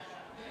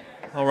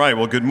All right,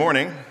 well, good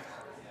morning.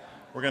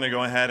 We're going to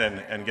go ahead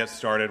and get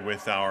started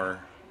with our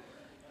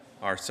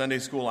Sunday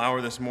school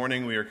hour this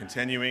morning. We are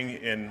continuing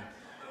in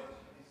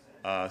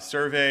a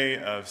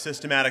survey of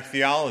systematic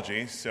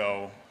theology.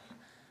 So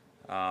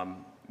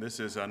this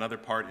is another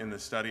part in the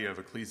study of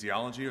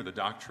ecclesiology, or the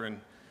doctrine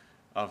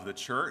of the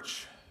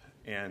church.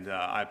 And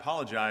I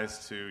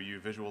apologize to you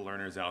visual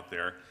learners out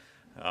there.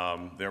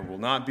 There will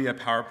not be a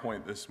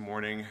PowerPoint this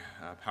morning.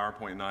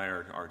 PowerPoint and I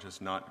are just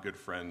not good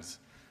friends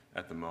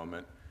at the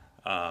moment.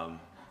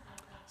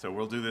 So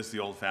we'll do this the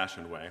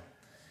old-fashioned way.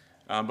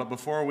 But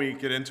before we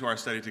get into our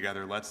study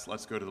together, let's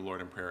go to the Lord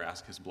in prayer,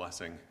 ask His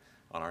blessing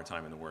on our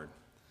time in the Word.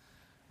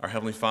 Our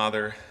Heavenly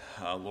Father,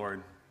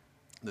 Lord,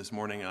 this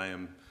morning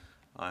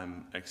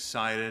I'm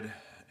excited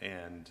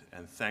and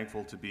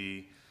thankful to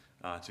be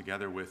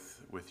together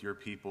with your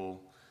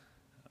people,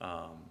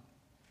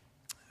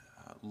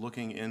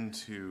 looking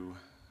into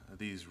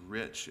these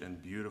rich and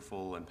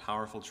beautiful and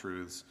powerful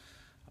truths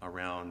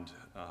around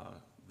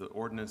the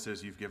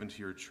ordinances you've given to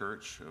your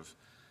church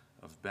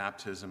of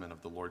baptism and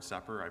of the Lord's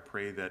Supper. I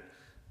pray that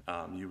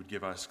you would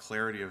give us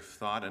clarity of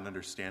thought and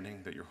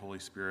understanding, that your Holy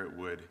Spirit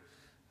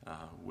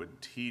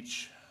would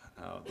teach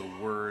the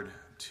Word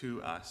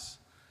to us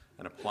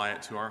and apply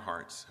it to our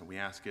hearts. And we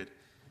ask it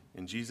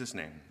in Jesus'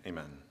 name.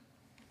 Amen.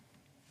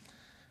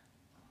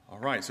 All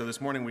right, so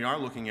this morning we are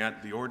looking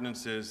at the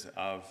ordinances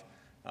of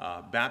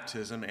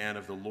baptism and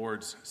of the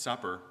Lord's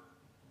Supper.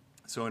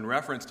 So in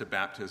reference to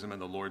baptism and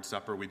the Lord's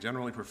Supper, we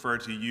generally prefer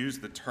to use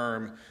the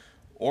term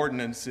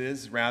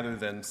ordinances rather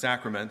than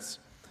sacraments,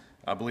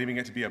 believing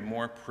it to be a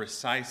more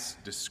precise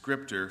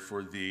descriptor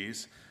for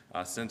these,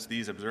 since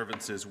these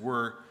observances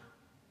were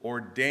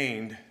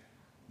ordained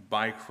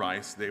by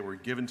Christ. They were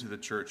given to the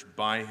church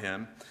by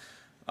Him,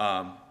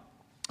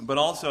 but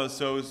also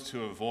so as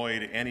to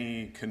avoid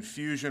any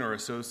confusion or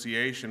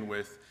association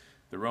with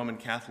the Roman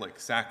Catholic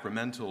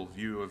sacramental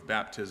view of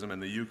baptism and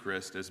the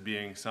Eucharist as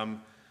being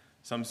some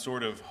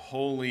sort of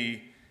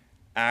holy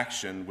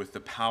action with the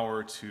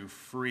power to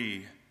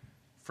free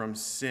from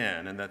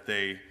sin, and that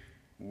they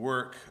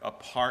work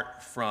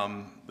apart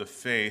from the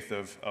faith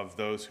of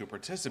those who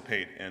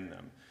participate in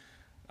them.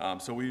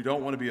 So we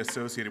don't want to be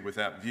associated with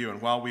that view. And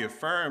while we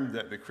affirm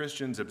that the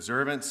Christian's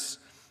observance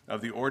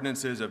of the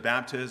ordinances of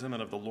baptism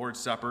and of the Lord's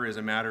Supper is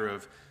a matter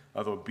of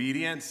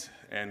obedience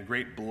and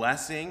great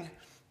blessing,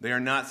 they are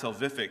not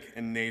salvific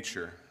in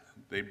nature.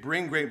 They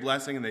bring great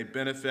blessing and they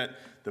benefit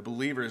the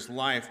believer's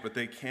life, but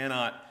they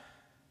cannot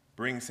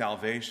bring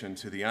salvation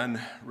to the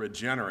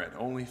unregenerate.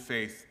 Only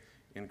faith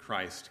in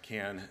Christ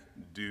can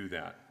do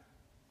that.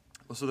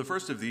 Well, so the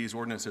first of these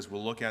ordinances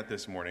we'll look at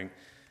this morning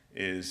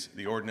is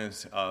the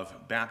ordinance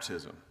of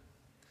baptism.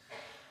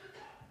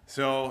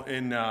 So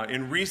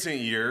in recent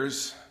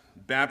years,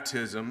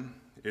 baptism,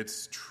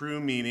 its true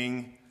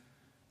meaning,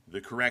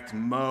 the correct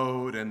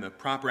mode, and the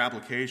proper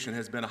application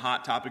has been a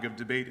hot topic of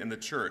debate in the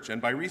church.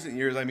 And by recent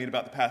years, I mean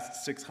about the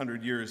past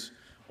 600 years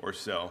or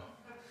so.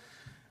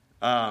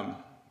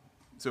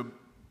 So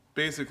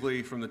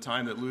basically, from the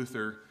time that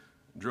Luther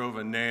drove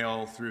a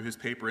nail through his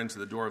paper into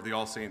the door of the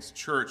All Saints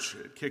Church,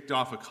 it kicked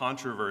off a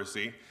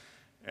controversy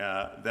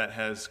that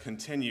has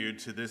continued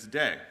to this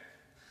day.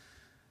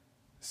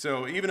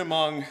 So even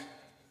among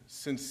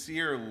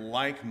sincere,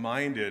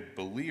 like-minded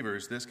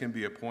believers, this can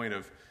be a point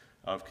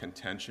of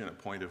contention, a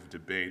point of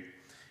debate.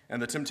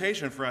 And the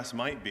temptation for us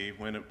might be,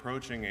 when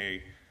approaching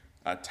a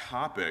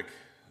topic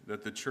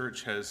that the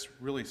church has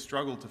really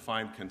struggled to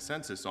find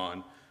consensus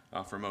on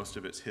for most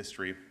of its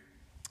history,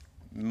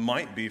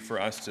 might be for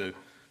us to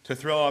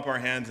throw up our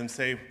hands and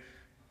say,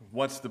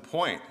 what's the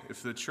point?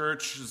 If the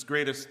church's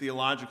greatest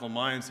theological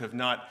minds have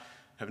not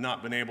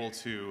been able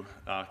to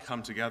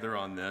come together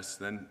on this,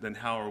 then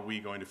how are we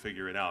going to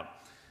figure it out?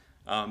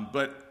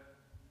 But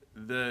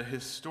the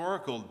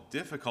historical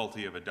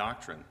difficulty of a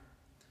doctrine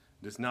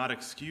does not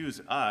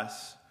excuse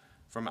us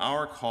from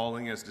our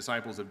calling as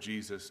disciples of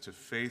Jesus to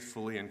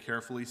faithfully and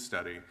carefully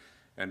study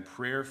and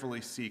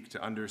prayerfully seek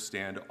to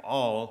understand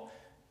all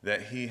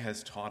that He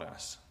has taught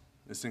us.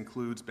 This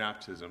includes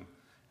baptism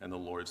and the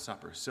Lord's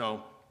Supper.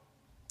 So,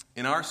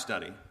 in our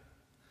study,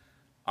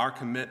 our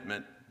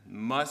commitment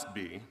must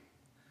be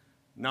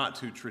not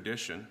to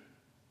tradition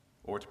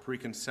or to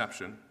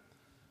preconception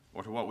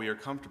or to what we are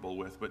comfortable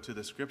with, but to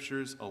the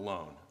Scriptures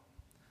alone.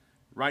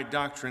 Right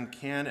doctrine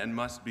can and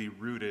must be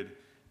rooted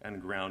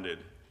and grounded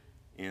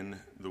in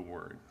the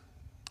Word.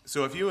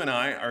 So if you and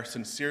I are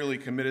sincerely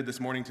committed this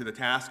morning to the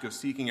task of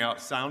seeking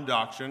out sound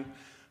doctrine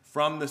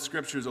from the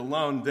Scriptures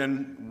alone,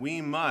 then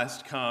we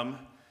must come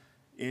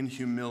in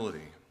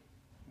humility,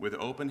 with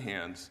open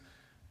hands,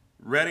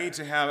 ready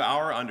to have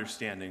our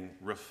understanding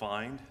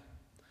refined,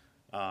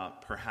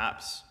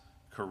 perhaps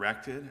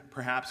corrected,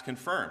 perhaps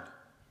confirmed.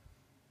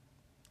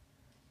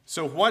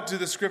 So what do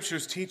the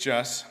Scriptures teach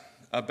us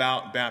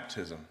about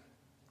baptism?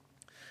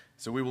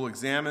 So we will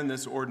examine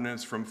this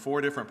ordinance from 4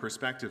 different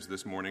perspectives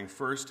this morning.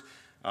 First,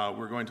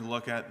 we're going to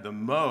look at the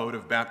mode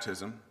of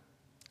baptism,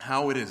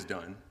 how it is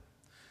done.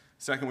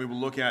 Second, we will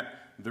look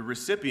at the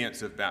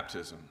recipients of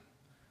baptism,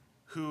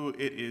 who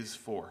it is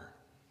for.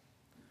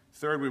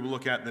 Third, we will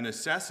look at the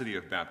necessity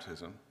of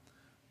baptism,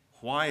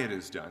 why it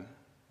is done.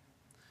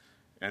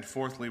 And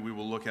fourthly, we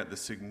will look at the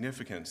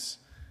significance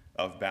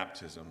of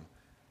baptism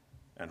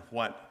and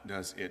what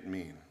does it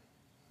mean.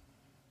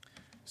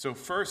 So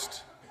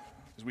first,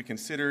 as we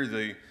consider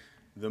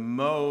the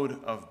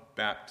mode of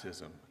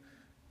baptism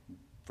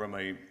from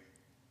a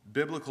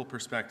biblical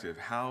perspective,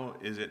 how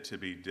is it to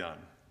be done?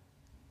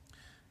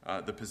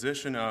 The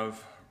position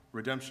of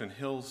Redemption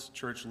Hills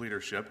Church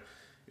leadership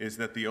is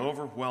that the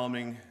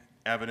overwhelming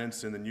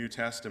evidence in the New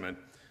Testament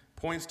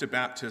points to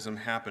baptism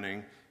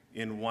happening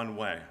in one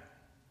way.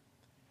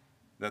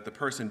 That the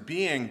person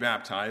being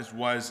baptized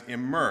was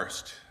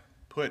immersed,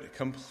 put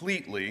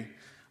completely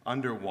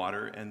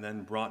underwater, and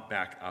then brought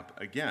back up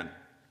again.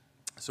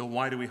 So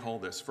why do we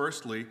hold this?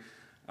 Firstly,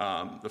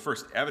 the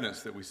first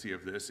evidence that we see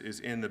of this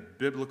is in the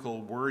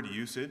biblical word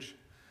usage.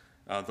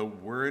 The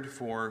word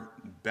for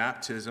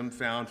baptism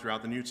found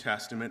throughout the New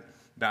Testament,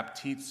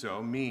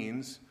 baptizo,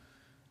 means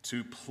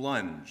to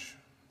plunge,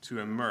 to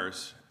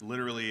immerse.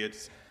 Literally,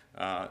 it's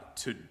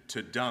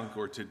to dunk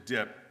or to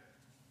dip.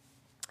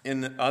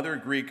 In other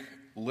Greek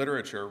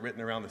literature written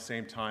around the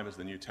same time as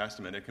the New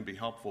Testament, it can be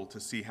helpful to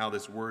see how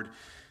this word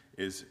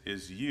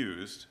is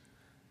used.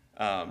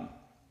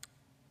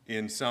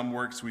 In some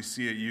works, we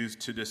see it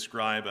used to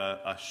describe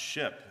a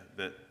ship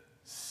that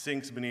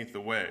sinks beneath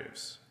the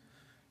waves.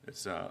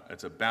 It's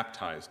a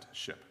baptized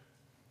ship.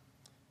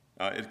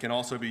 It can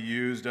also be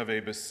used of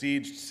a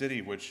besieged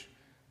city which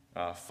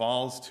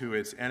falls to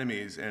its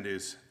enemies and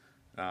is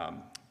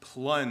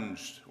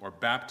plunged or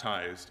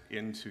baptized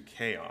into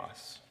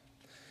chaos.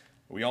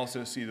 We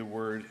also see the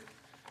word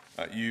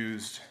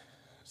used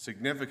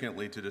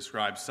significantly to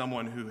describe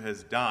someone who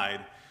has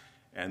died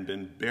and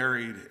been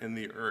buried in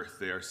the earth.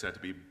 They are said to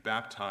be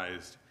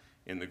baptized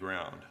in the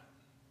ground.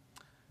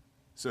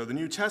 So the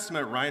New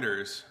Testament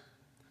writers,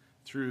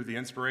 through the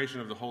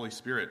inspiration of the Holy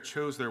Spirit,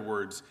 chose their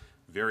words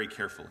very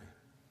carefully.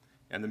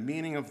 And the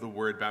meaning of the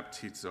word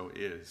baptizo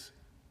is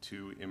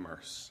to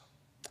immerse.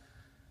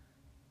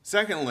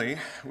 Secondly,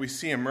 we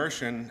see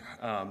immersion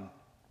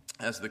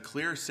as the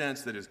clear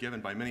sense that is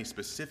given by many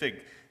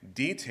specific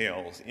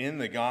details in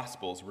the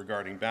Gospels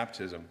regarding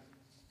baptism.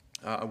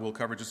 We'll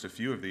cover just a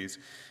few of these.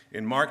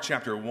 In Mark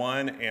chapter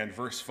 1 and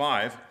verse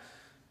 5,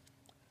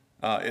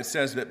 it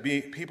says that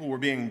people were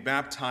being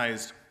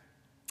baptized,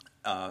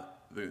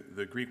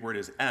 the Greek word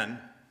is en,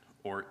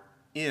 or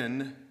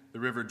in the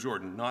river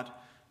Jordan,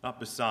 not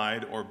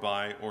beside or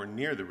by or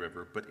near the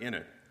river, but in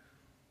it.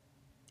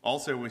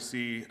 Also, we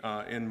see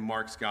in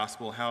Mark's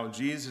gospel how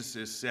Jesus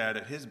is said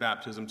at his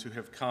baptism to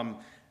have come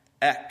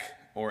ek,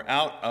 or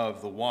out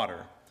of the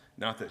water,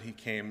 not that he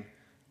came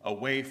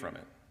away from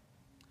it.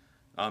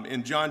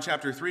 In John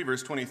chapter 3,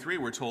 verse 23,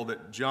 we're told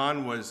that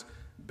John was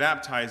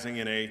baptizing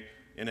in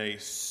a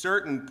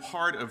certain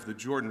part of the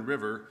Jordan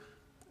River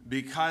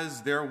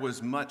because there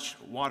was much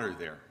water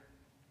there,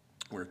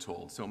 we're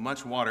told. So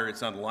much water,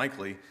 it's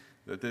unlikely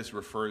that this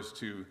refers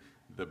to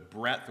the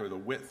breadth or the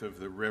width of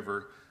the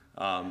river,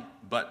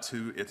 but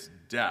to its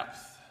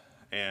depth.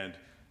 And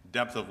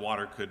depth of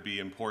water could be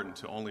important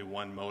to only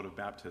one mode of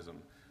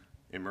baptism,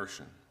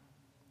 immersion.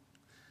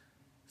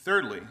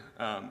 Thirdly,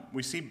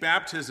 we see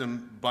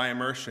baptism by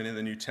immersion in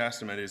the New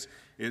Testament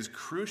is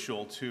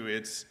crucial to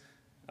its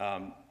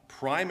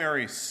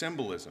primary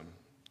symbolism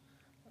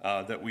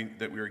that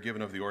we are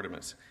given of the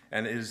ordinance,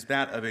 and is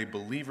that of a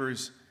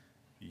believer's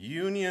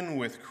union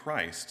with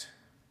Christ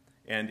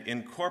and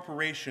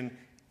incorporation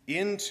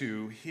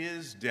into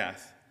his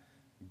death,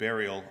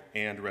 burial,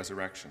 and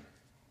resurrection.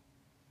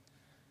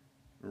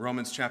 In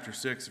Romans chapter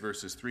 6,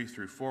 verses 3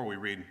 through 4, we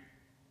read,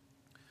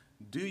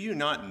 "Do you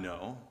not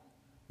know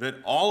that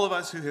all of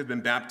us who have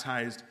been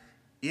baptized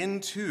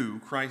into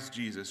Christ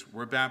Jesus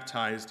were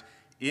baptized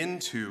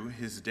into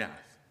his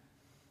death?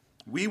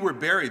 We were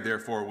buried,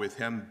 therefore, with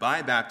him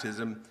by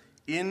baptism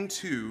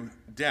into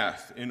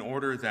death, in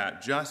order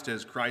that, just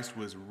as Christ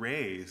was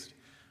raised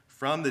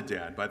from the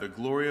dead by the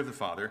glory of the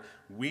Father,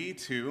 we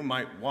too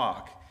might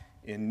walk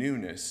in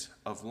newness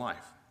of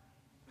life."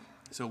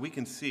 So we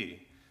can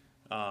see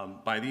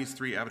by these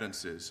three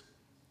evidences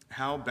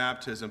how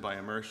baptism by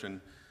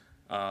immersion,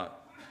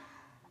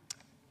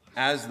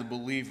 as the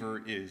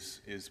believer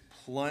is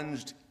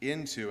plunged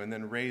into and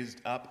then raised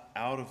up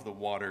out of the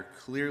water,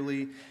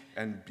 clearly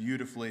and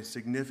beautifully,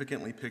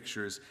 significantly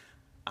pictures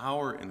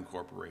our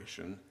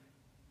incorporation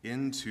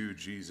into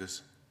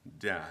Jesus'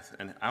 death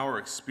and our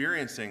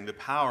experiencing the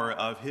power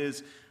of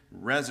his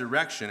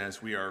resurrection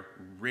as we are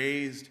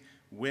raised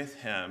with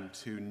him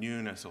to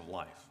newness of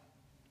life.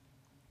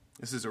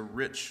 This is a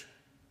rich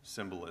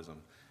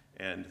symbolism,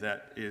 and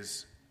that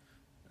is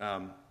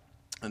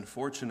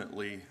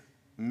unfortunately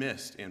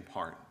missed in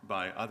part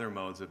by other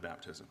modes of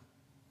baptism.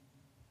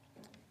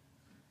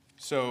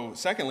 So,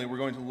 secondly, we're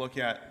going to look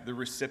at the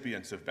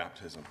recipients of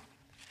baptism.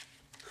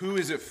 Who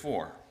is it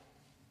for?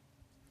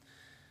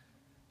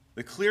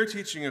 The clear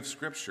teaching of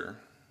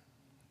Scripture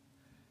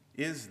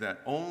is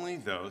that only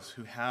those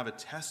who have a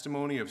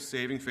testimony of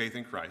saving faith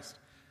in Christ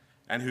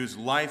and whose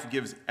life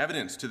gives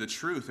evidence to the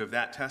truth of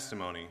that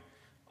testimony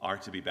are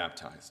to be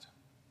baptized.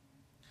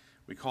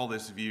 We call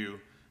this view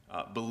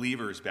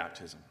believer's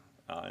baptism,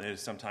 and it is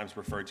sometimes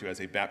referred to as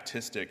a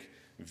Baptistic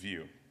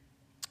view.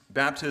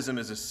 Baptism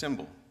is a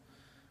symbol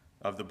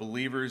of the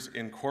believer's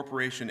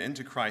incorporation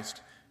into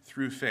Christ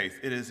through faith.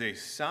 It is a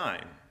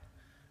sign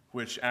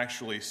which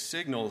actually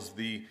signals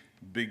the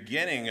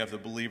beginning of the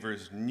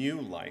believer's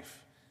new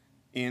life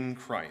in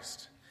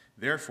Christ.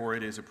 Therefore,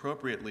 it is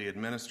appropriately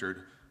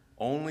administered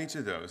only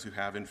to those who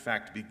have, in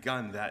fact,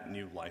 begun that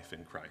new life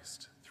in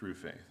Christ through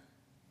faith.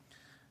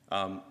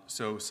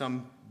 So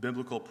some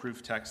biblical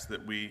proof texts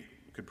that we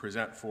could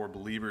present for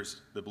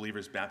the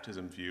believer's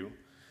baptism view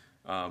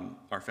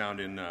are found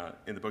in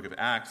the book of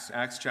Acts.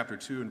 Acts chapter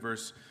 2 and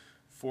verse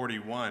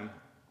 41,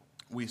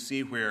 we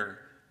see where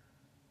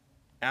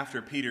after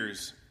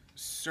Peter's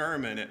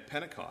sermon at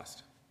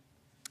Pentecost,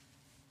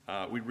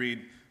 we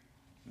read,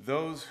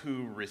 "Those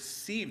who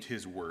received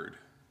his word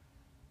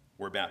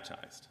were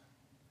baptized."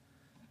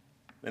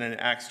 Then in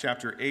Acts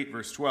chapter 8,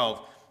 verse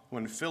 12,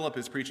 when Philip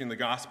is preaching the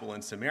gospel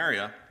in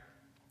Samaria,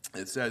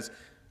 it says,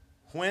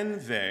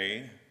 "When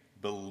they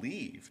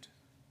believed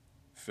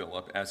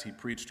Philip as he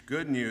preached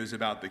good news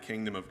about the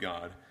kingdom of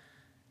God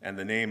and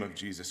the name of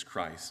Jesus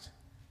Christ,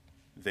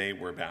 they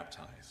were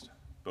baptized,"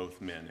 both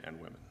men and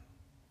women.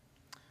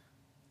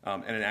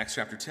 And in Acts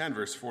chapter 10,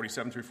 verse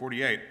 47 through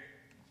 48,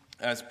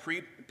 as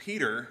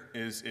Peter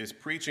is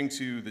preaching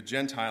to the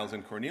Gentiles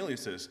in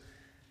Cornelius'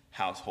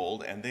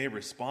 household, and they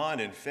respond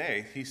in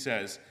faith, he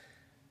says,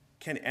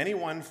 "Can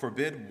anyone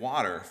forbid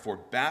water for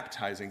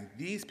baptizing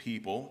these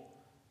people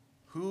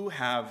who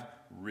have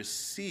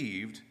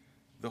received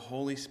the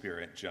Holy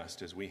Spirit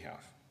just as we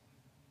have?"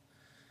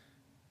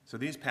 So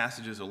these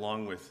passages,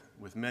 along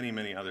with many,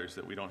 many others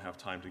that we don't have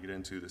time to get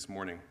into this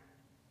morning,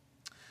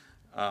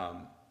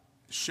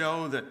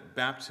 show that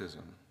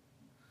baptism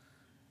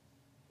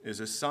is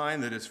a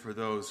sign that is for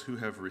those who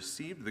have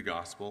received the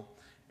gospel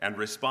and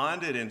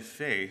responded in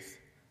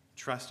faith,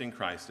 trusting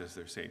Christ as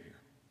their Savior.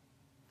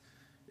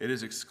 It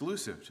is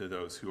exclusive to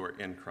those who are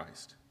in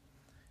Christ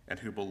and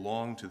who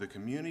belong to the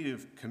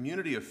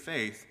community of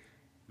faith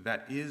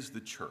that is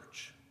the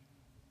church.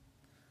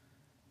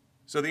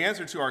 So the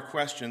answer to our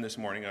question this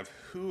morning of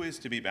who is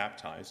to be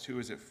baptized, who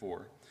is it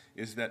for,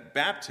 is that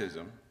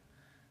baptism,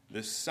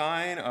 the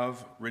sign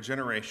of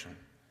regeneration,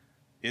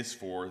 is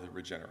for the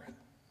regenerate.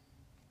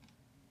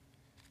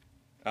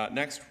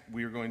 Next,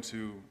 we are going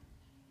to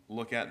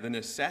look at the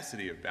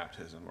necessity of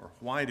baptism, or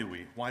why do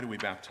we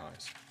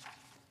baptize?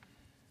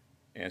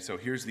 And so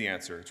here's the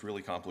answer. It's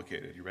really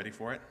complicated. You ready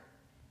for it?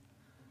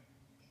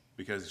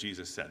 Because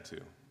Jesus said to.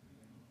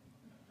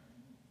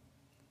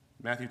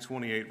 Matthew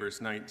 28, verse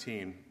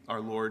 19,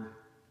 our Lord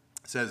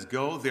says,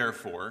 "Go,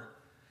 therefore,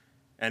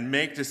 and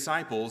make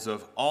disciples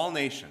of all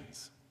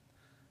nations,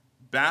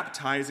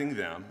 baptizing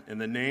them in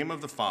the name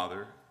of the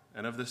Father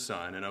and of the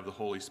Son and of the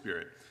Holy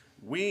Spirit."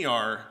 We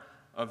are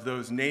of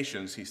those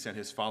nations he sent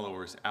his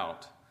followers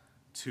out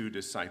to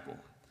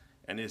disciple.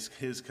 And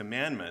his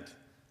commandment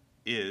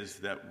is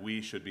that we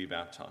should be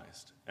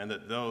baptized, and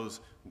that those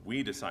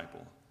we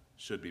disciple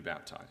should be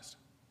baptized.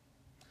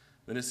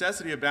 The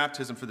necessity of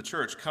baptism for the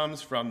church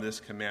comes from this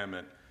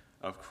commandment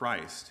of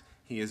Christ.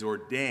 He has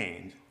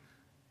ordained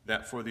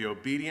that for the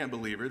obedient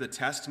believer, the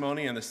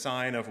testimony and the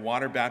sign of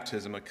water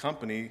baptism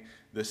accompany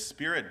the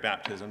Spirit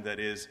baptism that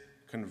is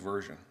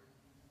conversion.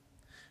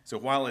 So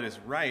while it is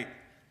right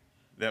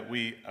that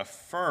we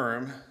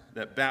affirm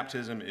that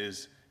baptism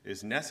is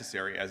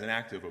necessary as an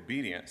act of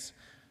obedience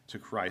to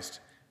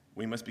Christ,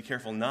 we must be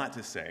careful not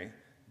to say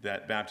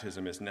that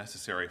baptism is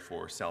necessary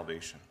for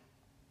salvation.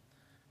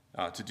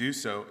 To do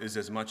so is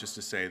as much as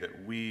to say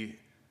that we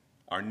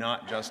are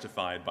not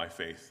justified by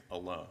faith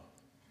alone.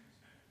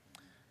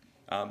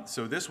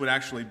 So this would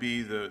actually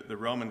be the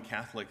Roman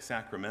Catholic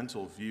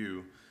sacramental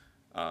view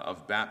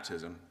of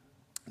baptism,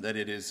 that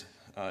it is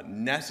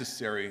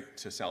necessary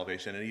to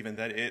salvation, and even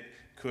that it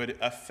could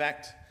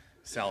affect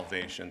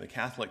salvation. The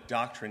Catholic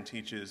doctrine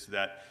teaches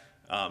that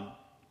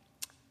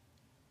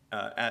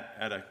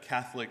at a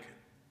Catholic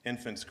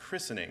infant's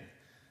christening,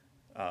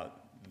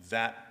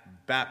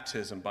 that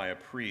baptism by a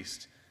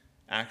priest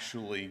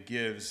actually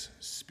gives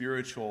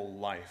spiritual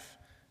life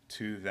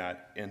to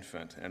that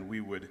infant, and we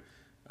would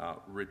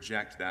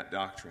reject that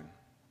doctrine.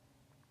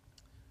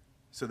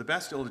 So the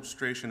best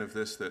illustration of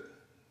this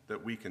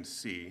that we can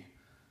see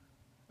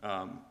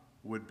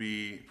would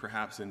be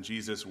perhaps in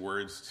Jesus'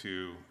 words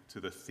to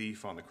the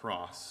thief on the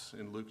cross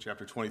in Luke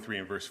chapter 23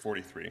 and verse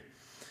 43,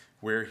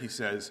 where he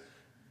says,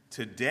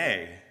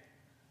 "Today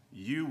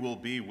you will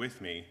be with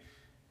me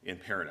in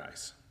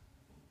paradise."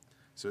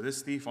 So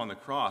this thief on the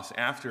cross,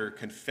 after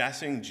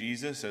confessing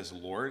Jesus as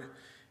Lord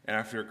and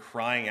after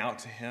crying out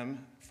to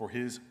him for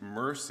his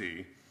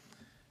mercy,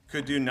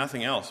 could do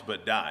nothing else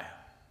but die.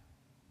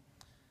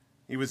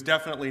 He was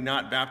definitely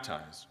not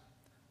baptized,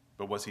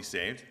 but was he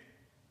saved?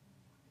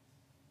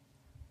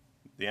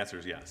 The answer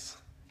is yes,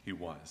 he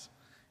was.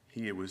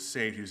 He was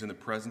saved. He was in the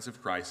presence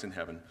of Christ in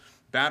heaven.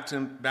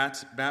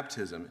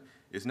 Baptism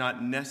is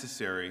not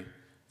necessary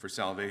for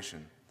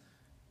salvation,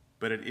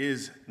 but it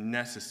is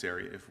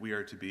necessary if we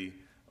are to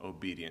be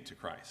obedient to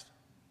Christ.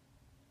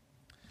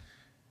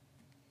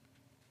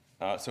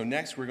 So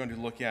next we're going to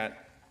look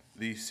at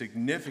the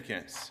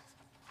significance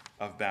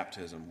of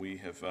baptism.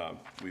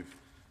 We've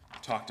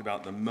talked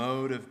about the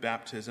mode of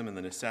baptism and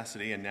the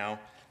necessity, and now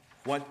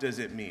what does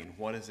it mean?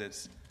 What is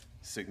its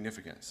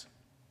significance?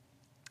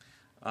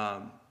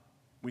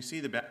 We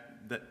see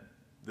that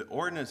the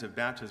ordinance of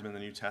baptism in the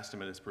New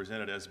Testament is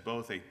presented as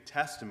both a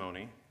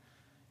testimony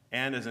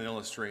and as an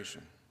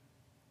illustration.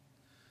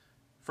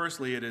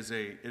 Firstly, it is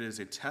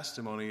a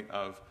testimony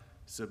of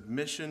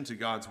submission to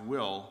God's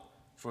will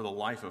for the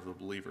life of the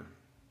believer.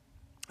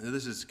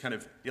 This is kind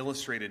of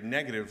illustrated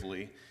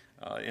negatively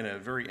in a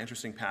very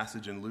interesting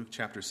passage in Luke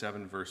chapter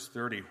 7, verse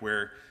 30,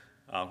 where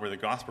the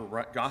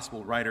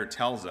gospel writer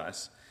tells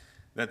us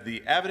that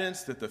the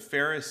evidence that the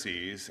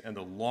Pharisees and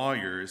the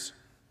lawyers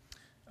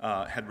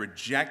had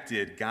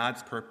rejected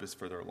God's purpose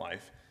for their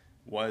life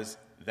was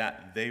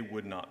that they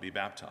would not be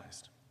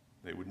baptized.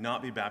 They would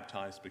not be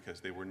baptized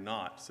because they were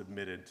not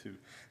submitted to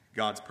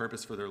God's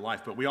purpose for their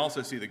life. But we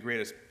also see the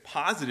greatest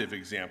positive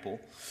example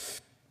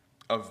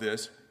of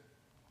this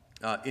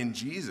in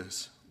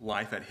Jesus'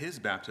 life at his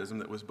baptism,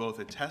 that was both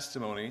a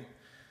testimony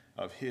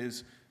of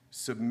his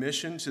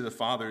submission to the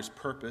Father's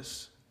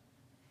purpose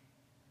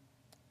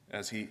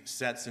as he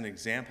sets an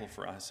example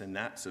for us in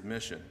that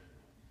submission.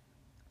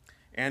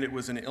 And it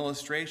was an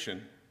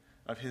illustration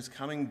of his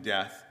coming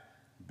death,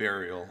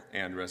 burial,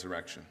 and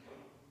resurrection.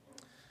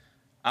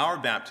 Our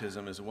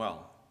baptism as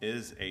well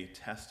is a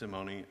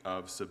testimony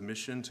of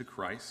submission to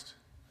Christ,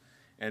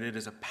 and it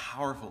is a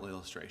powerful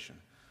illustration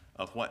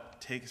of what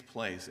takes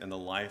place in the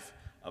life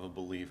of a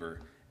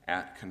believer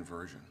at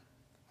conversion,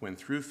 when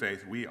through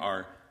faith we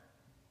are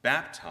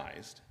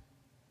baptized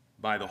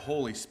by the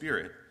Holy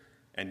Spirit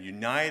and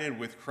united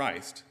with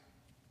Christ,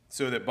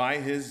 so that by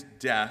his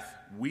death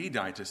we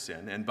die to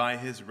sin, and by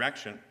his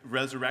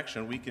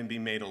resurrection we can be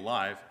made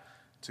alive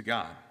to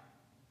God.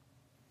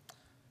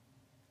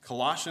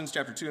 Colossians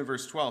chapter 2 and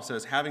verse 12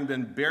 says, having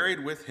been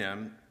buried with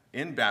him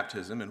in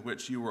baptism, in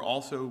which you were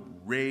also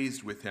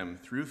raised with him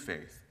through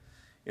faith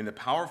in the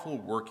powerful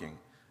working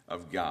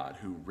of God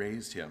who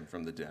raised him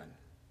from the dead.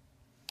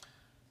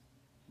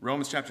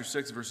 Romans chapter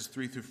 6 verses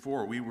 3 through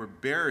 4, we were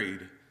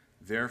buried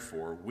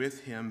therefore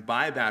with him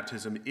by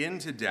baptism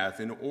into death,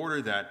 in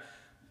order that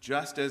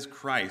just as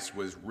Christ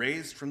was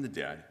raised from the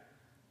dead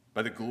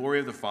by the glory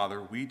of the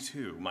Father, we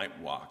too might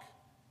walk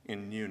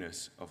in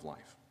newness of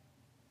life.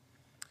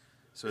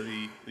 So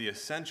the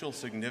essential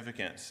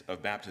significance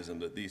of baptism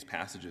that these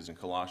passages in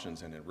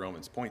Colossians and in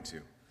Romans point to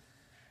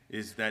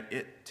is that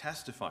it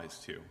testifies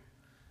to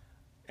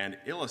and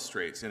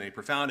illustrates in a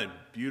profound and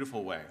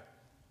beautiful way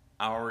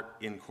our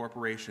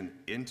incorporation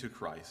into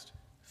Christ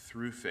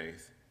through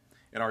faith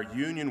and our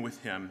union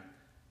with him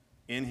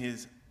in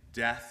his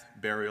death,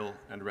 burial,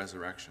 and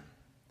resurrection.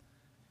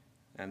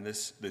 And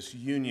this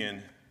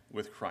union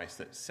with Christ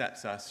that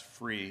sets us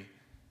free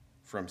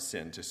from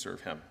sin to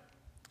serve him.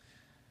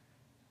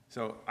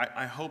 So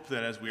I hope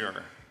that as we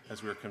are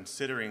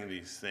considering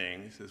these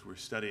things, as we're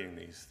studying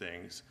these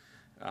things,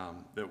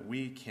 that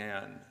we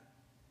can,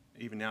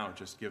 even now,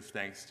 just give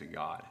thanks to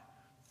God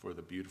for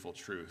the beautiful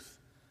truth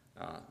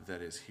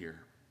that is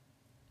here.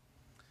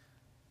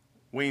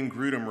 Wayne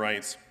Grudem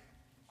writes,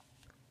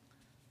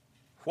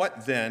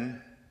 what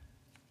then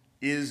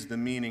is the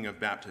meaning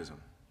of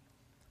baptism?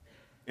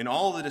 In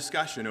all the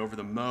discussion over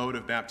the mode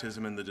of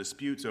baptism and the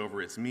disputes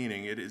over its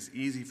meaning, it is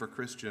easy for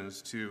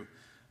Christians to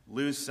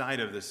lose sight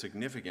of the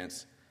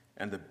significance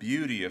and the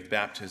beauty of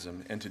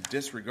baptism and to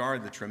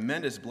disregard the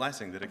tremendous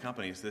blessing that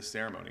accompanies this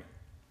ceremony.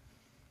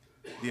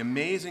 The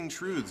amazing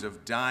truths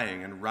of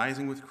dying and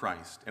rising with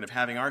Christ and of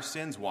having our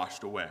sins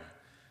washed away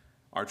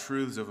are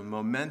truths of a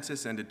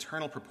momentous and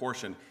eternal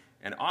proportion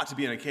and ought to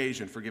be an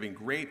occasion for giving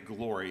great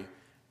glory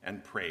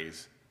and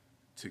praise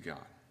to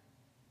God.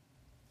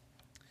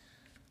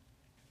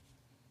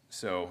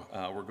 So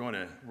we're going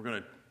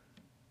to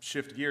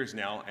shift gears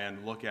now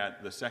and look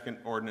at the second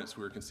ordinance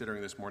we're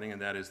considering this morning,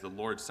 and that is the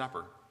Lord's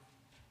Supper.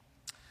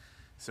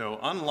 So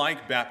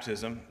unlike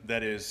baptism,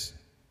 that is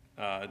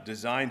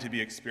designed to be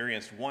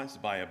experienced once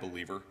by a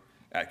believer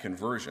at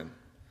conversion,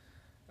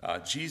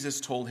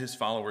 Jesus told his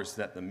followers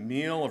that the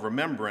meal of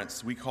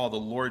remembrance we call the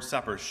Lord's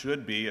Supper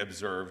should be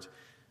observed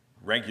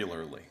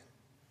regularly.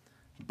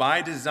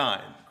 By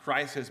design,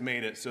 Christ has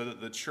made it so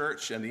that the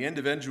church and the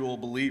individual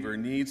believer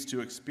needs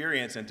to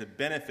experience and to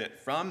benefit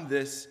from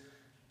this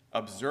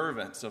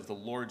observance of the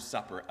Lord's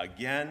Supper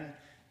again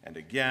and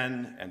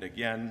again and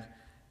again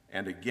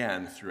and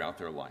again throughout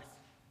their life.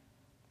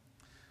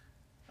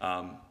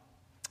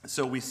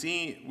 So we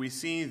see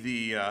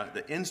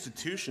the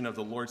institution of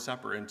the Lord's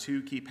Supper in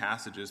two key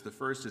passages. The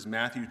first is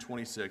Matthew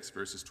 26,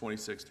 verses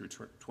 26 through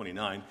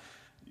 29.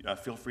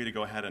 Feel free to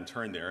go ahead and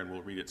turn there, and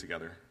we'll read it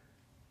together.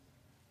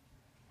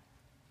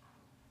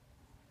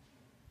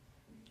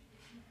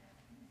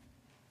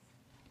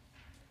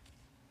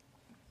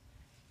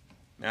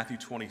 Matthew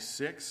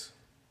 26,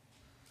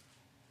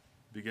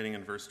 beginning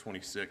in verse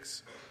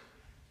 26.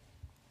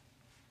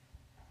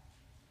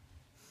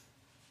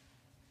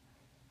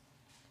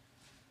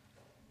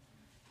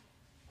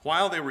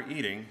 While they were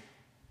eating,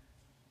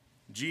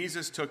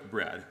 Jesus took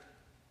bread,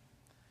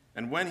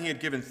 And when he had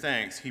given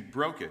thanks, he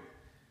broke it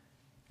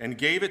and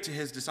gave it to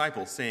his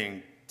disciples,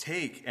 saying,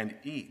 "Take and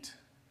eat.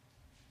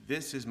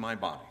 This is my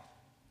body."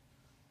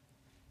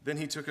 Then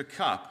he took a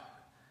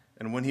cup,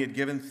 and when he had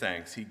given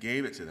thanks, he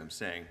gave it to them,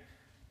 saying,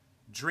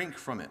 "Drink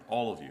from it,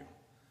 all of you.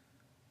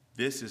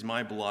 This is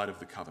my blood of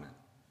the covenant,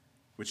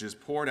 which is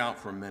poured out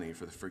for many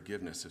for the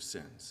forgiveness of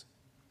sins.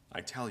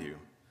 I tell you,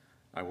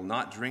 I will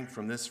not drink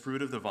from this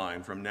fruit of the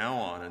vine from now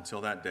on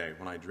until that day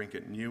when I drink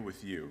it new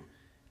with you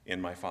in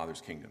my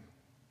Father's kingdom."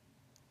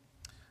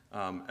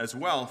 As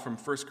well, from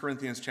 1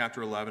 Corinthians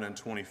chapter 11 and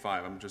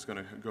 25, I'm just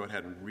going to go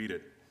ahead and read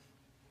it.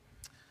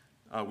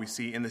 We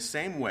see, "In the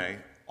same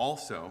way,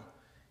 also,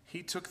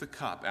 he took the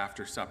cup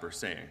after supper,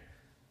 saying,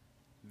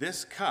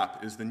 'This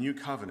cup is the new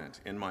covenant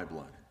in my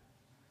blood.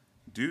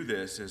 Do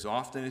this as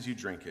often as you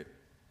drink it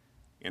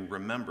in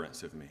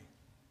remembrance of me.'"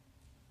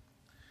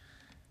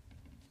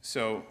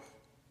 So,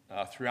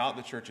 throughout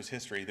the church's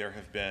history, there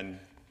have been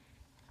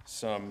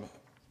some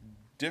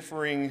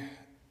differing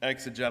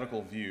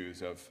exegetical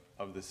views of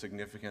the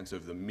significance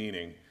of the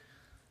meaning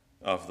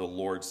of the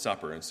Lord's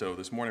Supper. And so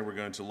this morning we're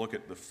going to look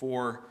at the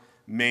four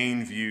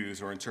main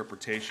views or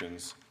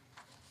interpretations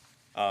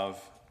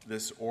of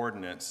this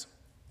ordinance.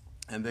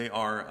 And they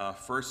are,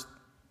 first,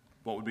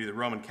 what would be the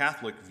Roman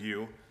Catholic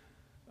view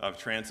of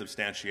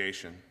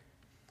transubstantiation.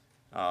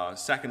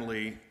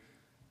 Secondly,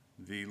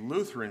 the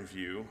Lutheran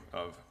view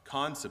of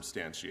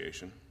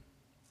consubstantiation.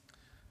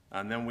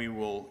 And then we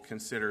will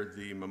consider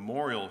the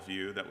memorial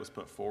view that was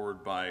put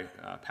forward by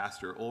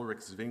Pastor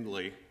Ulrich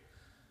Zwingli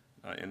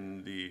at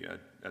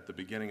the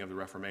beginning of the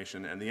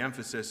Reformation. And the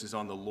emphasis is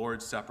on the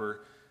Lord's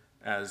Supper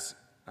as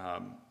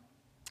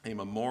a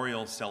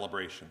memorial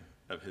celebration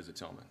of his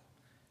atonement.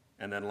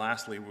 And then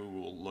lastly, we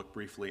will look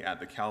briefly at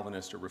the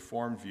Calvinist or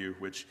Reformed view,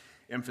 which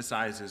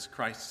emphasizes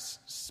Christ's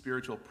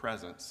spiritual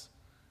presence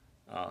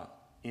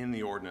in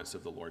the ordinance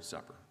of the Lord's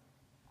Supper.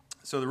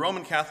 So the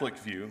Roman Catholic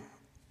view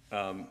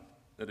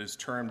that is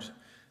termed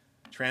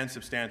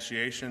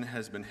transubstantiation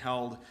has been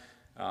held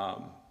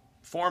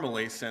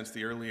formally since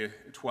the early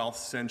 12th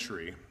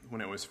century,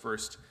 when it was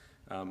first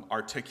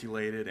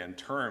articulated and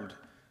termed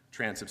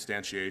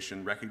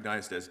transubstantiation,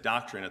 recognized as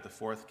doctrine at the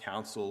Fourth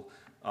Council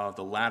of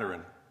the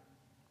Lateran.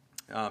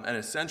 And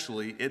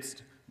essentially, its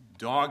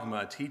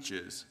dogma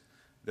teaches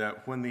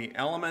that when the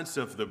elements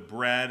of the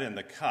bread and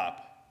the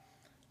cup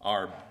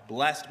are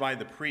blessed by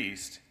the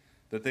priest,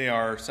 that they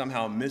are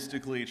somehow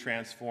mystically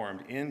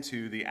transformed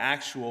into the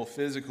actual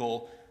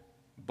physical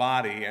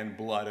body and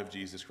blood of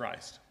Jesus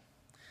Christ.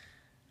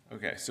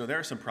 Okay, so there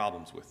are some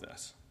problems with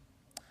this.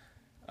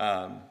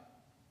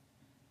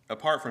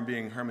 Apart from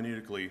being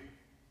hermeneutically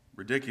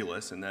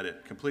ridiculous in that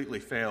it completely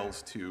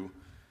fails to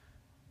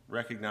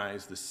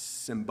recognize the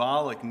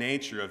symbolic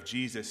nature of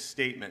Jesus'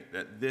 statement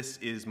that this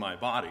is my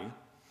body,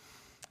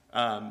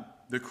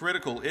 the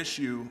critical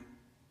issue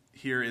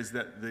here is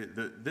that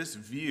this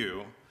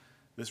view,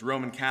 this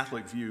Roman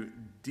Catholic view,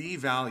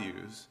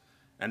 devalues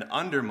and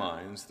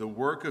undermines the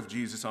work of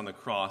Jesus on the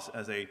cross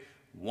as a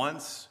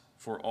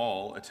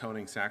once-for-all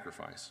atoning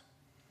sacrifice,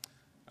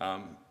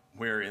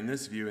 where in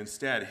this view,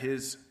 instead,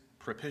 his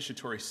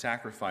propitiatory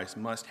sacrifice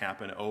must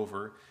happen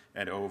over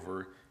and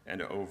over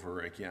and over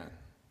again.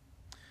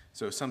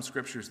 So some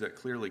scriptures that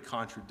clearly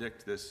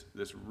contradict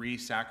this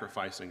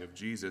re-sacrificing of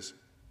Jesus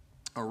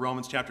are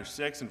Romans chapter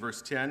 6 and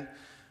verse 10.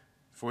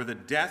 "For the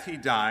death he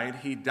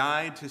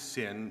died to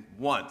sin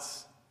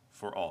once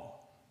for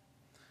all."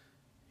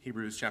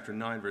 Hebrews chapter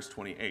 9, verse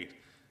 28.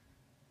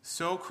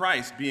 "So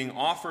Christ, being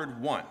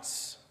offered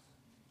once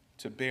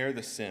to bear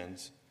the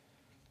sins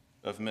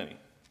of many."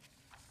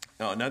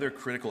 Now, another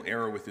critical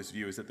error with this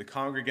view is that the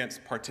congregant's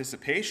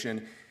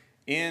participation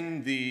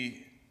in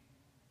the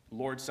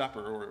Lord's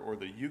Supper, or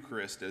the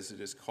Eucharist as it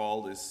is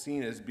called, is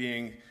seen as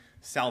being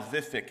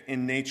salvific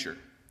in nature,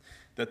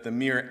 that the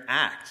mere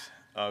act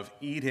of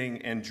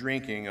eating and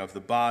drinking of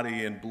the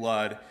body and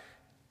blood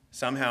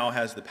somehow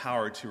has the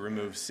power to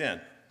remove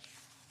sin.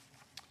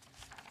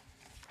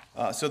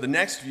 So the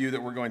next view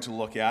that we're going to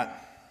look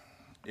at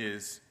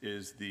is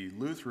the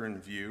Lutheran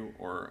view,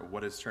 or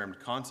what is termed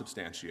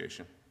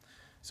consubstantiation.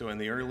 So in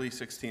the early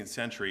 16th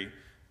century,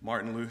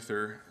 Martin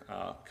Luther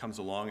comes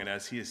along, and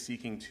as he is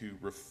seeking to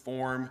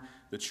reform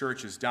the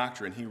church's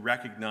doctrine, he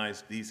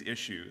recognized these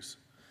issues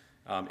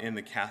in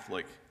the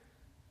Catholic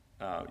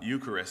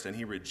Eucharist, and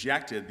he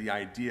rejected the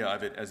idea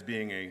of it as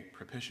being a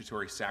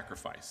propitiatory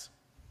sacrifice.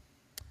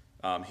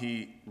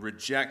 He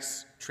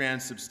rejects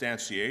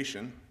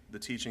transubstantiation, the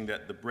teaching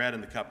that the bread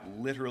and the cup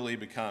literally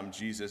become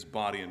Jesus'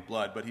 body and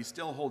blood, but he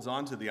still holds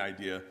on to the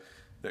idea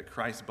that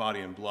Christ's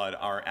body and blood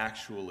are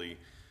actually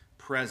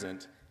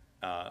present,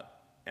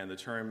 and the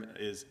term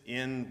is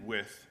in,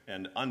 with,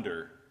 and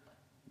under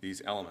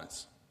these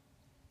elements.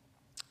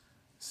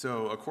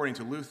 So, according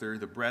to Luther,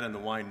 the bread and the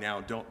wine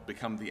now don't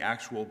become the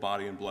actual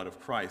body and blood of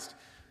Christ,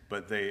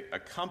 but they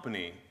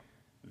accompany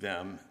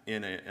them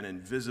in an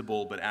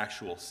invisible but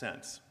actual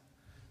sense.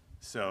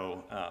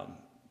 So,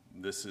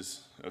 this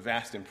is a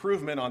vast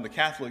improvement on the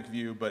Catholic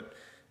view, but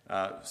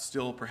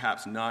still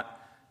perhaps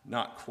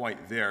not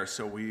quite there.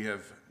 So we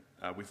have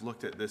We've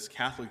looked at this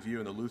Catholic view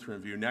and the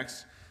Lutheran view.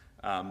 Next,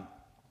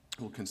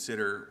 we'll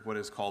consider what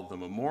is called the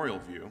memorial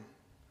view.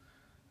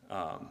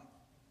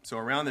 So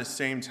around this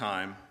same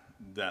time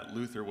that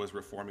Luther was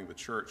reforming the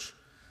church,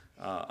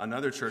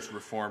 another church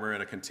reformer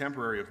and a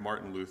contemporary of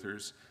Martin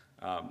Luther's,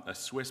 a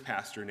Swiss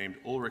pastor named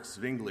Ulrich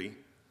Zwingli,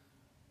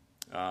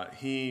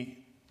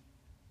 he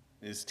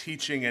is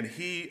teaching and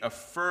he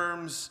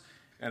affirms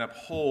and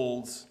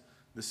upholds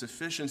the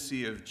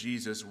sufficiency of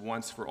Jesus'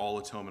 once for all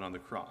atonement on the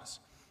cross.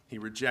 He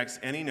rejects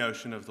any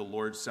notion of the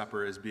Lord's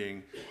Supper as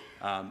being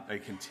a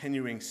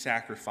continuing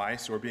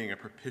sacrifice or being a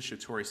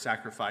propitiatory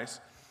sacrifice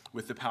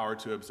with the power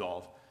to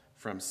absolve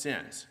from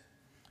sins.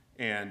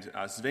 And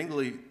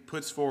Zwingli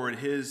puts forward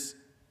his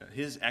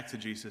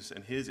exegesis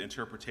and his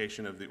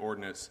interpretation of the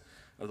ordinance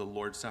of the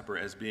Lord's Supper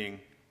as being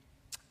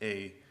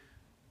a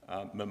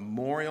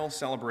memorial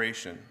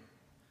celebration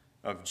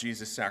of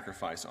Jesus'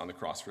 sacrifice on the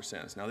cross for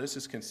sins. Now, this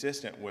is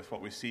consistent with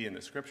what we see in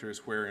the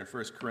Scriptures, where in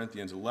 1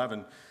 Corinthians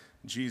 11,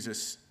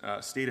 Jesus'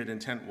 stated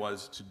intent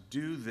was to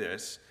do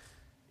this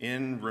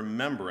in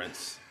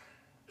remembrance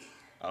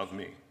of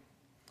me.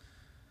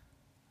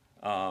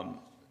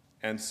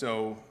 And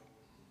so,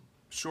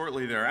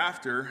 shortly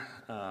thereafter,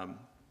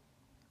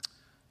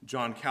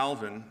 John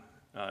Calvin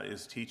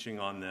is teaching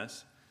on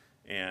this,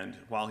 and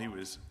while he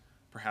was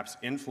perhaps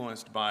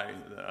influenced by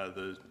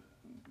the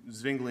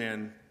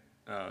Zwinglian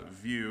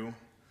view,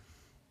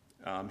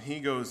 he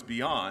goes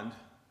beyond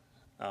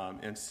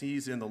and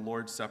sees in the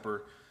Lord's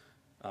Supper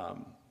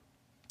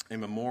a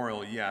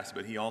memorial, yes,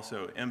 but he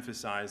also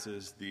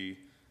emphasizes the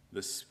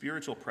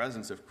spiritual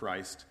presence of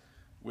Christ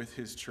with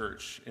his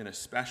church in a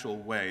special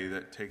way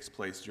that takes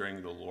place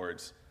during the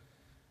Lord's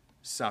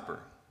Supper.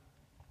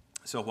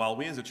 So while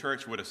we as a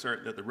church would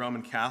assert that the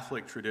Roman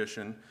Catholic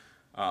tradition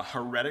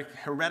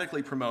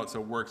heretically promotes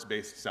a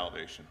works-based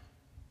salvation,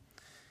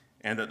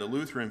 and that the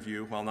Lutheran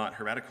view, while not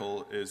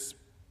heretical, is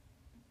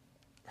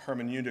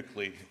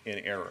hermeneutically in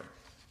error.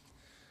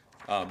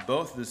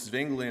 Both the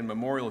Zwinglian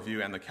memorial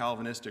view and the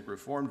Calvinistic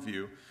Reformed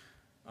view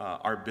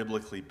are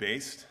biblically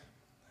based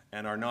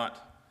and are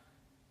not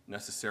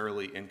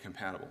necessarily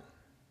incompatible.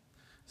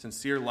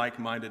 Sincere,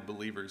 like-minded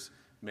believers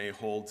may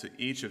hold to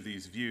each of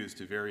these views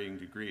to varying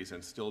degrees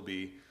and still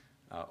be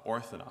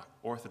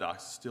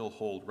orthodox, still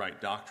hold right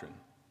doctrine,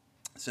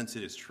 since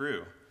it is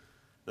true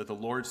that the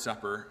Lord's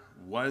Supper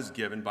was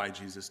given by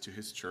Jesus to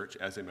his church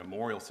as a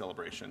memorial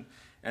celebration,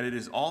 and it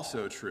is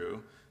also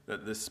true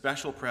that the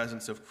special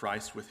presence of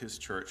Christ with his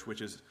church,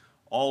 which is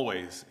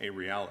always a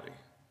reality,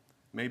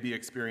 may be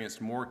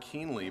experienced more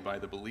keenly by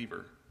the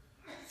believer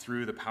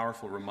through the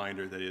powerful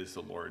reminder that is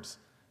the Lord's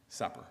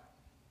Supper.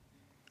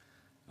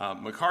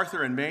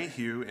 MacArthur and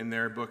Mayhew, in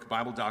their book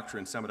Bible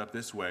Doctrine, sum it up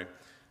this way: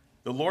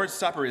 the Lord's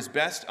Supper is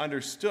best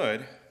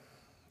understood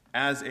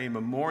as a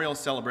memorial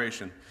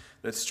celebration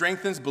that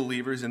strengthens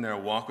believers in their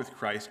walk with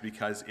Christ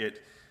because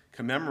it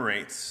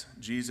commemorates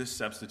Jesus'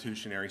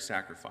 substitutionary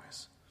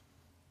sacrifice,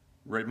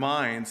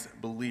 reminds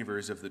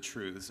believers of the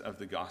truths of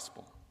the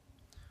gospel,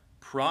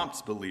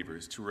 prompts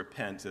believers to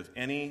repent of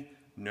any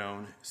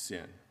known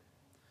sin,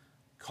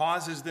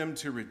 causes them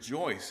to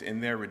rejoice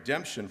in their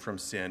redemption from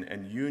sin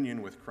and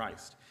union with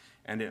Christ,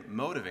 and it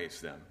motivates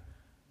them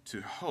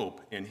to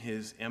hope in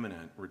his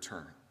imminent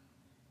return.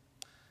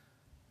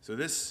 So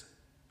this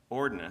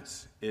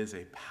ordinance is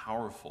a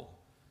powerful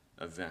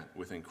event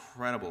with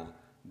incredible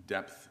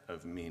depth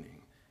of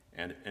meaning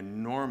and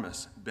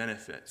enormous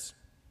benefits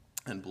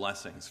and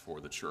blessings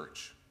for the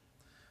church.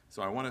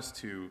 So I want us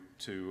to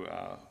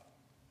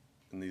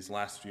in these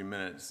last few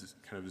minutes,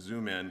 kind of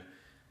zoom in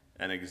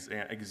and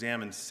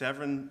examine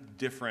 7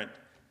 different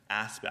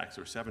aspects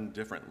or 7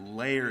 different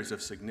layers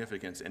of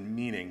significance and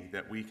meaning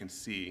that we can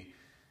see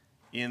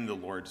in the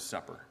Lord's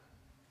Supper.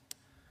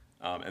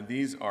 And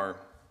these are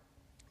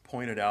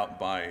pointed out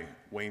by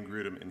Wayne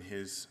Grudem in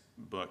his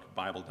book,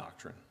 Bible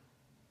Doctrine.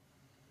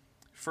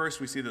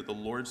 First, we see that the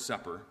Lord's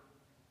Supper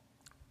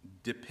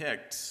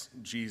depicts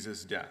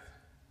Jesus' death.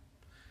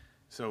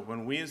 So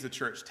when we as the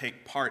church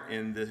take part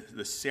in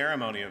the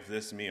ceremony of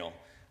this meal,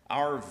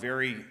 our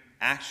very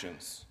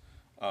actions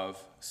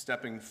of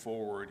stepping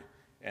forward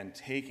and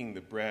taking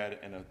the bread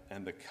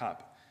and the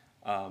cup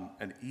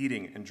and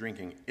eating and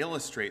drinking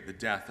illustrate the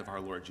death of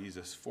our Lord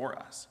Jesus for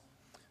us.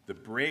 The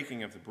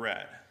breaking of the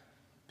bread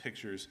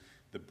pictures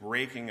the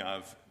breaking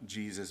of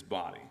Jesus'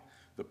 body.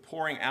 The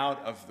pouring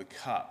out of the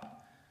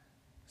cup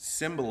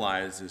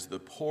symbolizes the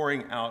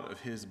pouring out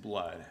of his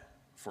blood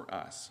for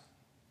us.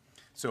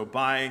 So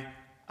by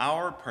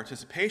our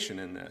participation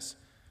in this,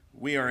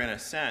 we are in a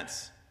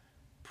sense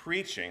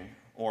preaching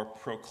or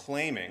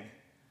proclaiming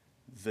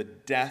the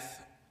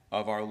death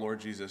of our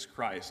Lord Jesus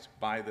Christ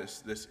by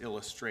this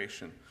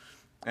illustration.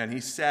 And he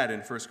said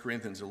in 1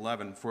 Corinthians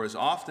 11, "For as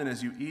often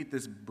as you eat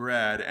this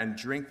bread and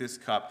drink this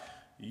cup,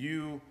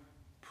 you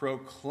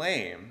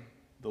proclaim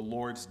the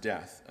Lord's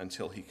death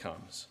until he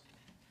comes."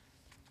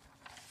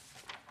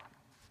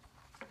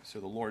 So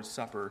the Lord's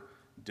Supper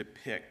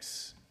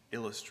depicts,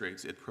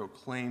 illustrates, it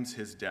proclaims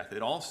his death.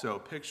 It also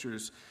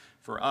pictures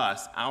for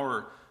us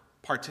our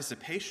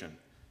participation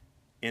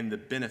in the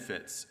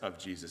benefits of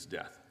Jesus'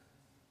 death.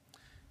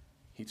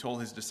 He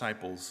told his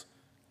disciples,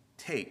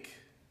 "Take,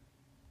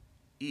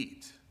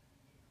 eat.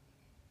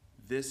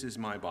 This is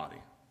my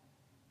body."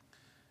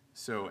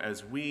 So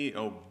as we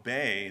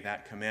obey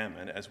that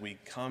commandment, as we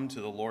come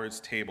to the Lord's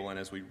table, and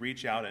as we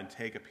reach out and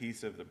take a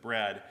piece of the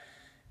bread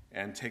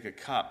and take a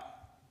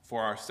cup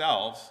for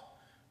ourselves,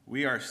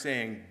 we are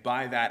saying,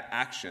 by that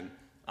action,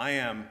 I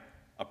am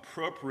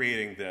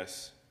appropriating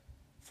this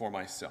for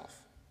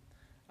myself.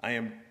 I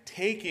am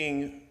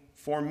taking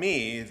for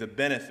me the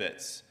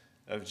benefits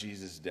of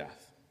Jesus'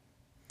 death.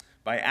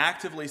 By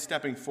actively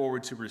stepping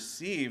forward to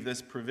receive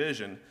this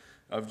provision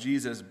of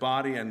Jesus'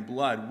 body and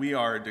blood, we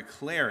are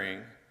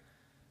declaring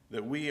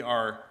that we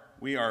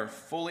are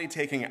fully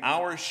taking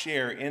our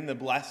share in the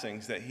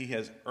blessings that he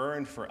has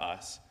earned for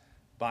us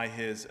by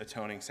his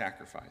atoning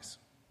sacrifice.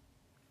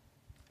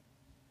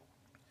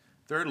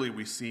 Thirdly,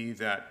 we see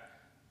that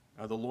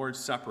the Lord's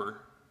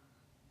Supper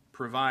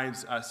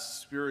provides us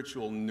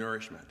spiritual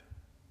nourishment.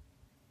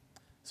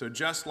 So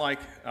just like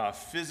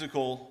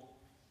physical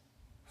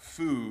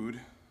food,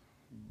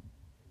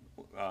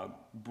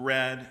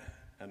 bread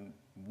and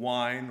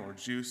wine or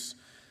juice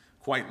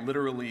quite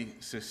literally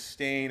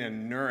sustain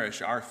and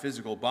nourish our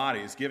physical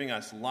bodies, giving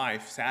us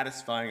life,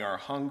 satisfying our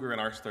hunger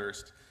and our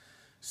thirst,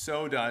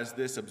 so does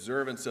this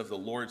observance of the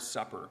Lord's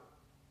Supper,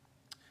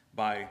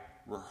 by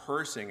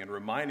rehearsing and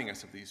reminding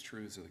us of these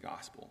truths of the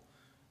gospel,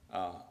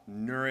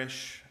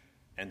 nourish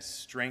and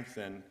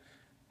strengthen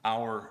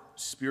our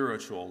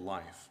spiritual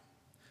life.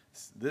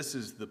 This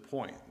is the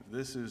point.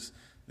 This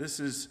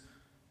is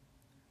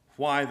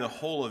why the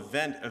whole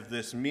event of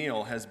this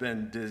meal has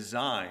been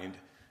designed,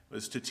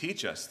 was to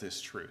teach us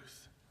this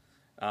truth.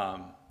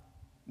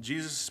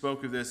 Jesus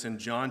spoke of this in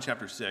John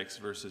chapter 6,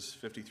 verses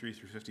 53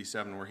 through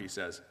 57, where he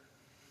says,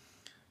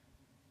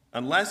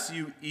 "Unless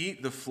you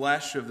eat the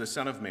flesh of the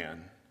Son of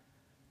Man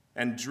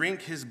and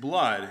drink his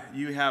blood,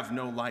 you have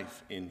no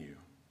life in you.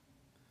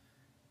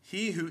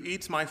 He who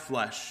eats my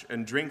flesh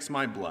and drinks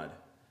my blood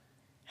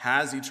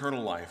has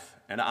eternal life,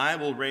 and I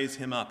will raise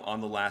him up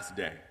on the last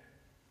day.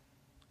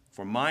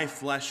 For my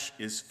flesh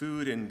is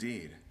food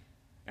indeed,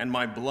 and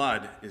my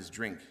blood is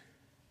drink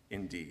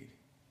indeed.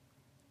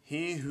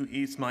 He who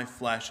eats my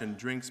flesh and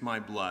drinks my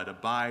blood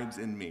abides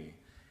in me,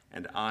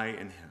 and I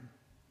in him.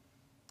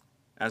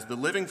 As the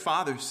living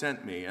Father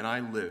sent me, and I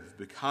live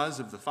because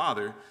of the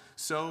Father,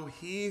 so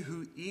he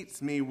who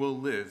eats me will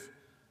live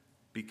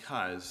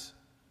because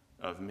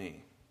of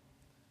me."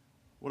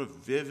 What a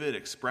vivid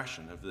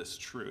expression of this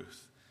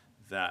truth,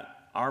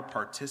 that our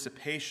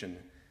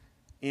participation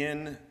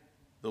in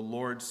the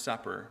Lord's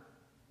Supper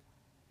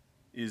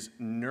is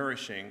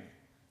nourishing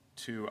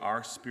to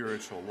our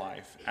spiritual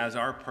life, as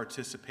our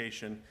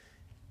participation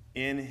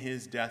in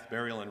his death,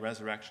 burial, and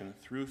resurrection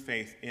through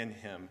faith in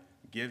him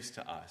gives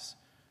to us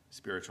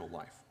spiritual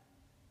life.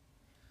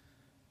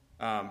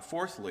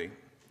 Fourthly,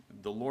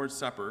 the Lord's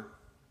Supper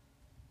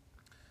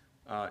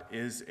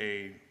is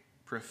a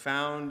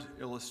profound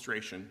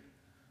illustration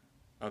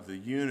of the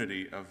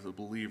unity of the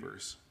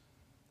believers.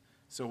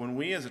 So when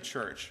we as a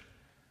church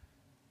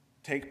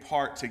take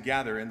part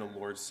together in the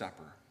Lord's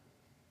Supper,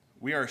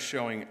 we are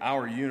showing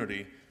our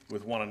unity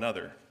with one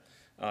another.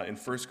 In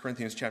 1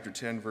 Corinthians chapter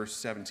 10, verse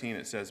 17,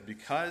 it says,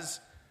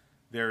 "Because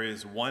there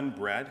is one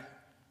bread,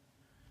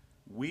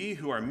 we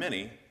who are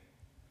many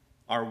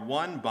are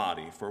one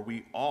body, for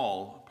we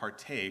all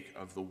partake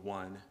of the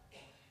one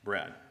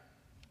bread."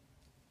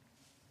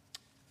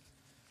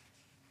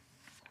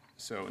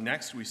 So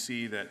next we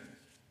see that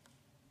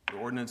the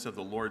ordinance of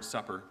the Lord's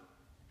Supper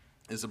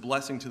is a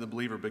blessing to the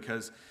believer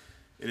because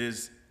it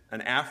is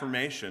an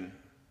affirmation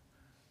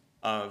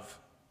of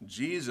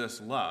Jesus'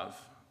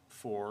 love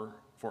for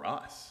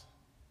us,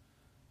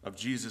 of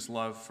Jesus'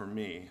 love for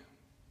me.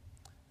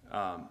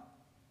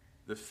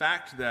 The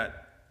fact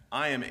that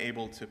I am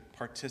able to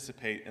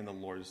participate in the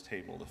Lord's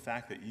table, the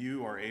fact that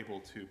you are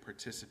able to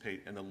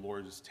participate in the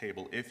Lord's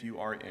table if you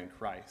are in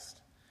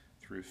Christ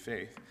through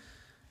faith,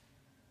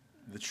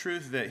 the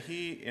truth that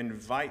he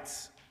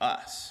invites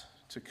us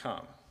to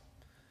come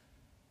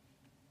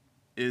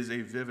is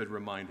a vivid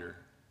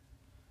reminder,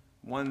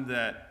 one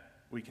that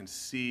we can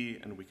see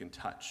and we can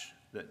touch,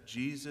 that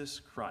Jesus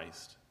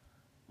Christ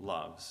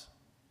loves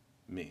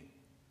me,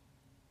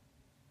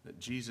 that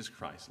Jesus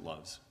Christ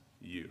loves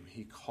you.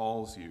 He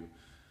calls you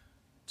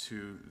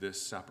to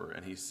this supper,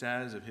 and he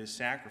says of his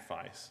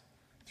sacrifice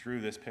through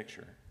this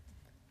picture,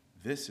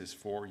 this is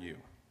for you.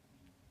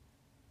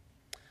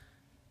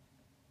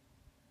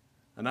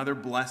 Another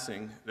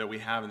blessing that we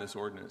have in this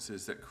ordinance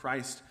is that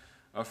Christ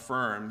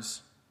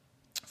affirms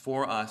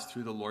for us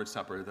through the Lord's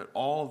Supper that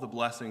all of the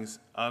blessings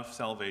of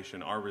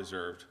salvation are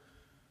reserved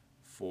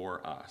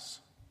for us.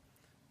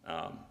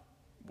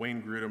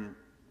 Wayne Grudem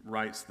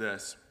writes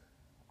this: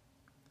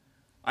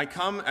 "I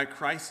come at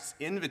Christ's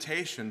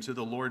invitation to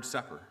the Lord's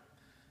Supper.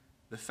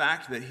 The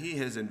fact that he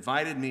has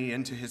invited me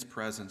into his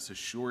presence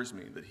assures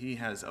me that he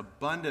has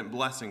abundant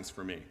blessings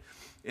for me.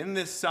 In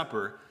this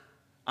supper,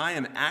 I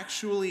am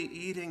actually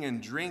eating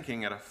and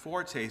drinking at a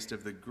foretaste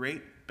of the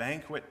great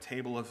banquet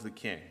table of the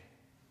King.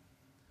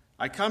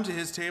 I come to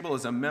his table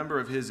as a member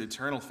of his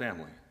eternal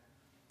family.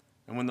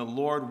 And when the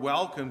Lord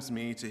welcomes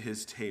me to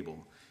his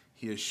table,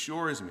 he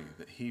assures me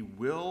that he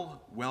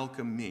will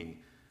welcome me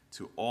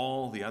to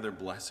all the other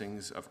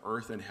blessings of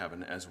earth and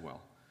heaven as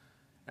well,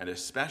 and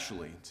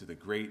especially to the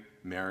great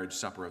marriage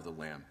supper of the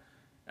Lamb,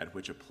 at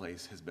which a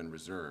place has been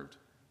reserved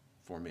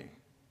for me.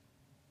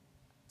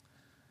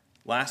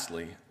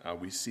 Lastly,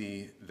 we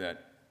see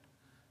that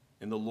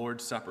in the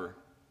Lord's Supper,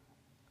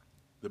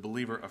 the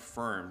believer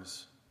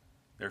affirms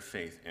their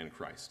faith in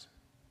Christ.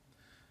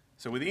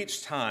 So with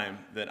each time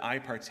that I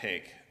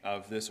partake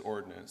of this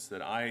ordinance,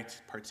 that I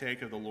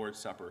partake of the Lord's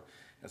Supper,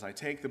 as I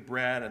take the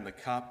bread and the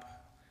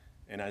cup,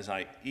 and as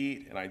I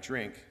eat and I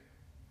drink,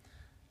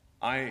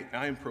 I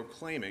am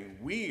proclaiming,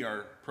 we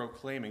are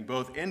proclaiming,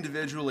 both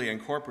individually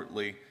and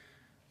corporately,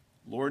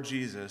 Lord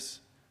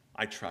Jesus,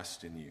 I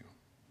trust in you.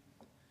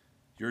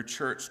 Your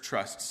church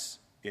trusts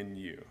in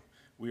you.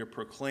 We are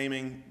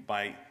proclaiming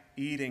by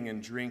eating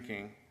and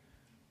drinking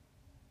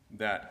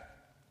that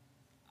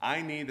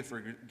I need the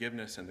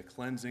forgiveness and the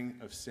cleansing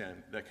of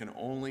sin that can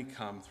only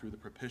come through the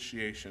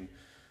propitiation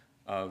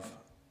of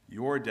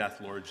your death,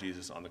 Lord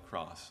Jesus, on the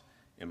cross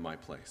in my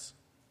place.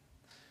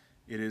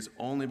 It is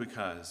only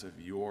because of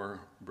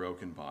your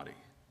broken body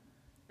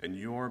and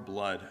your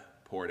blood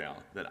poured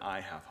out that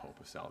I have hope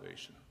of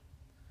salvation.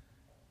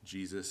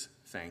 Jesus,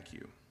 thank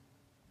you.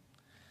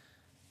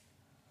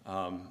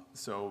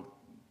 So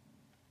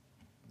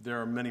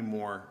there are many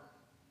more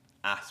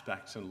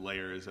aspects and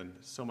layers and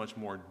so much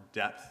more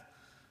depth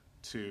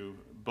to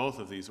both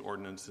of these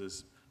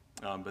ordinances,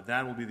 but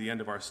that will be the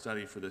end of our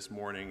study for this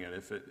morning. And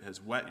if it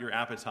has whet your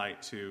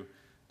appetite to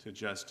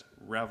just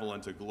revel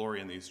and to glory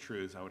in these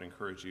truths, I would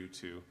encourage you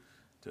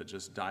to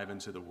just dive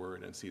into the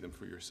Word and see them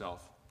for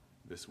yourself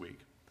this week.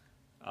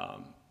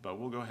 But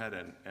we'll go ahead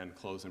and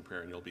close in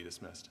prayer, and you'll be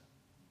dismissed.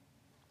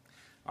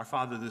 Our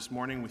Father, this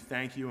morning we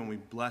thank you and we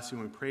bless you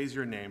and we praise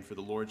your name for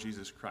the Lord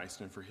Jesus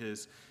Christ and for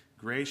his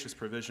gracious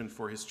provision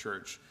for his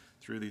church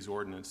through these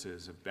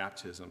ordinances of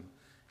baptism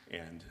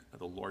and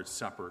the Lord's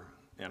Supper.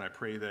 And I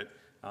pray that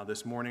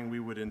this morning we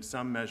would in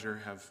some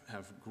measure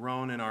have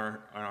grown in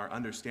our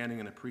understanding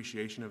and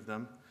appreciation of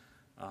them.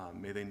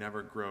 May they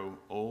never grow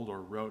old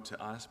or rote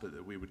to us, but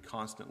that we would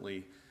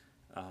constantly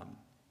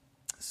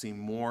see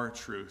more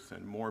truth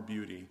and more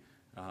beauty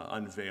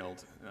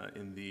unveiled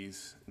in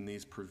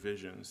these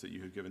provisions that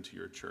you have given to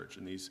your church,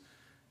 and these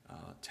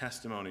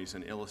testimonies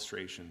and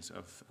illustrations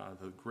of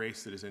the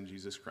grace that is in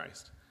Jesus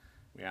Christ.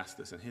 We ask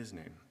this in his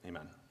name.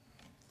 Amen.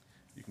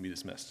 You can be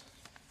dismissed.